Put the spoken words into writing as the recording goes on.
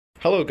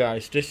Hello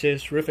guys, this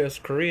is Rufus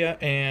Korea,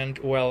 and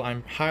well,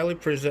 I'm highly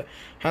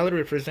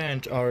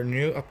represent our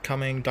new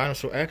upcoming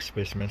dinosaur X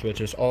specimen,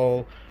 which is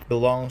all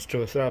belongs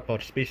to a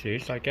theropod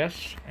species, I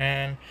guess.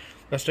 And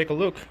let's take a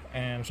look.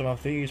 And some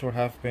of these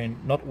have been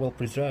not well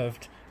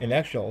preserved in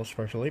eggshells,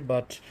 especially,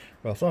 but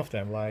well, some of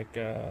them, like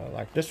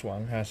this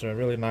one, has a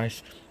really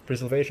nice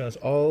preservations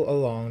all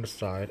along the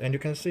side, and you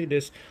can see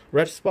these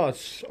red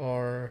spots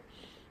are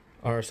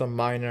some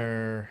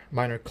minor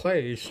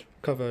clays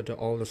covered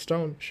all the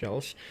stone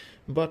shells,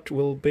 but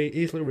will be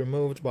easily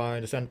removed by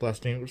the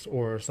sandblasting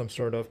or some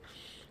sort of,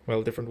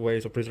 well, different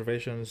ways of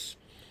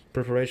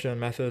preparation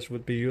methods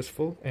would be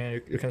useful.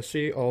 And you can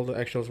see all the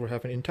eggshells were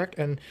having intact,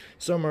 and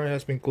some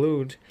has been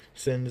glued,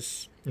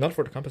 since not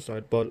for the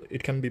composite, but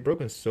it can be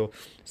broken, so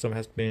some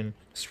has been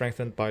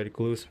strengthened by the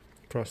glue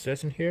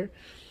process in here.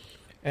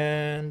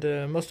 And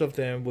most of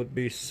them would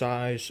be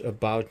size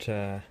about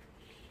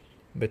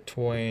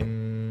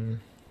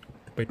between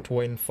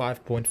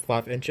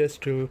 5.5 inches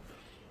to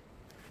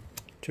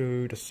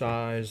the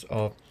size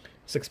of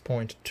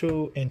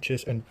 6.2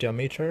 inches in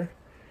diameter.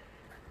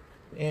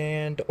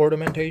 And the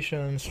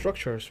ornamentation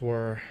structures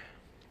were,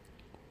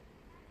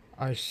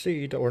 I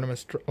see the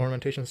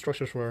ornamentation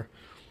structures were,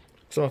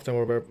 some of them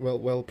were very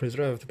well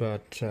preserved,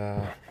 but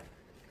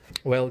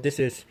well, this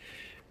is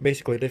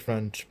basically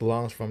different,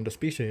 belongs from the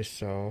species.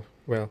 So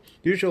well,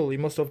 usually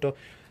most of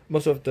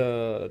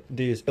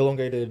these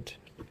elongated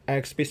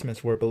egg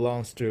specimens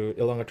belongs to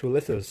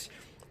Elongatrulithus,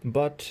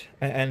 but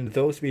and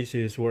those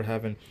species were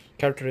having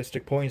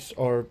characteristic points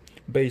are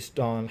based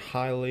on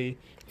highly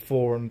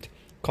formed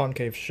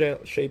concave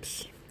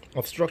shapes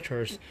of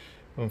structures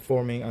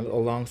forming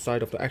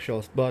alongside of the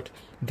eggshells. But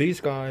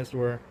these guys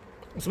were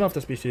some of the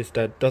species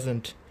that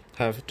doesn't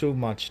have too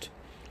much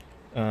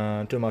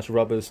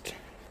robust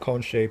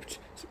cone-shaped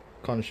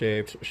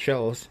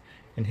shells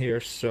in here.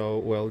 So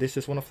well, this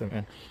is one of them,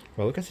 and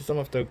well, you can see some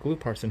of the glue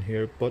parts in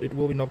here, but it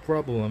will be no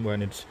problem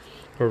when its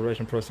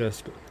preparation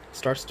process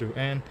starts to.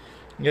 And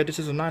yeah, this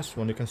is a nice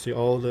one. You can see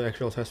all the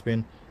eggshells has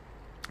been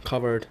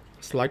covered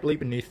slightly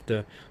beneath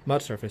the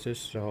mud surfaces,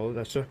 so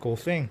that's a cool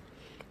thing.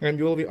 And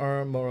you will be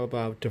earn more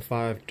about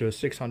 500 to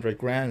 600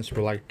 grams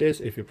for like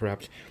this if you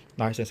prepped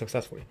nice and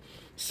successfully.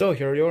 So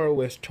here you are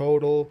with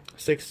total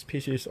 6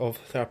 pieces of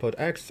Therapod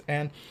X,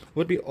 and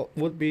would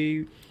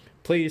be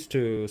pleased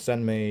to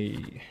send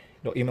me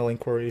email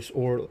inquiries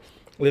or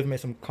leave me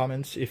some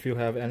comments if you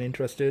have any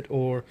interested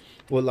or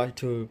would like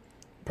to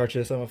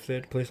purchase some of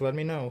it. Please let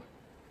me know.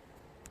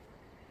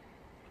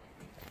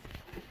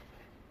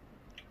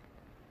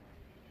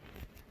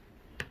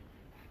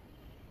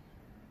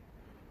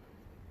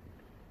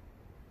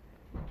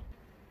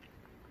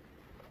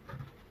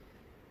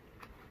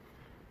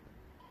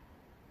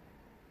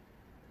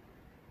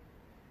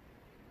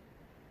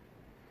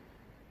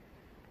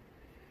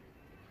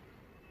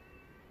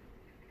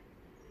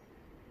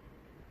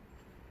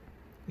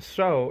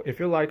 So, if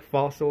you like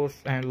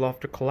fossils and love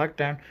to collect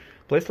them,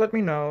 please let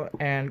me know,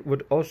 and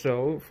would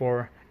also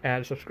for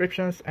add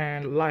subscriptions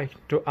and like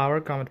to our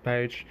comment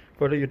page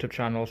for the YouTube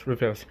channel's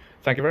reviews.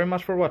 Thank you very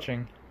much for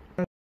watching.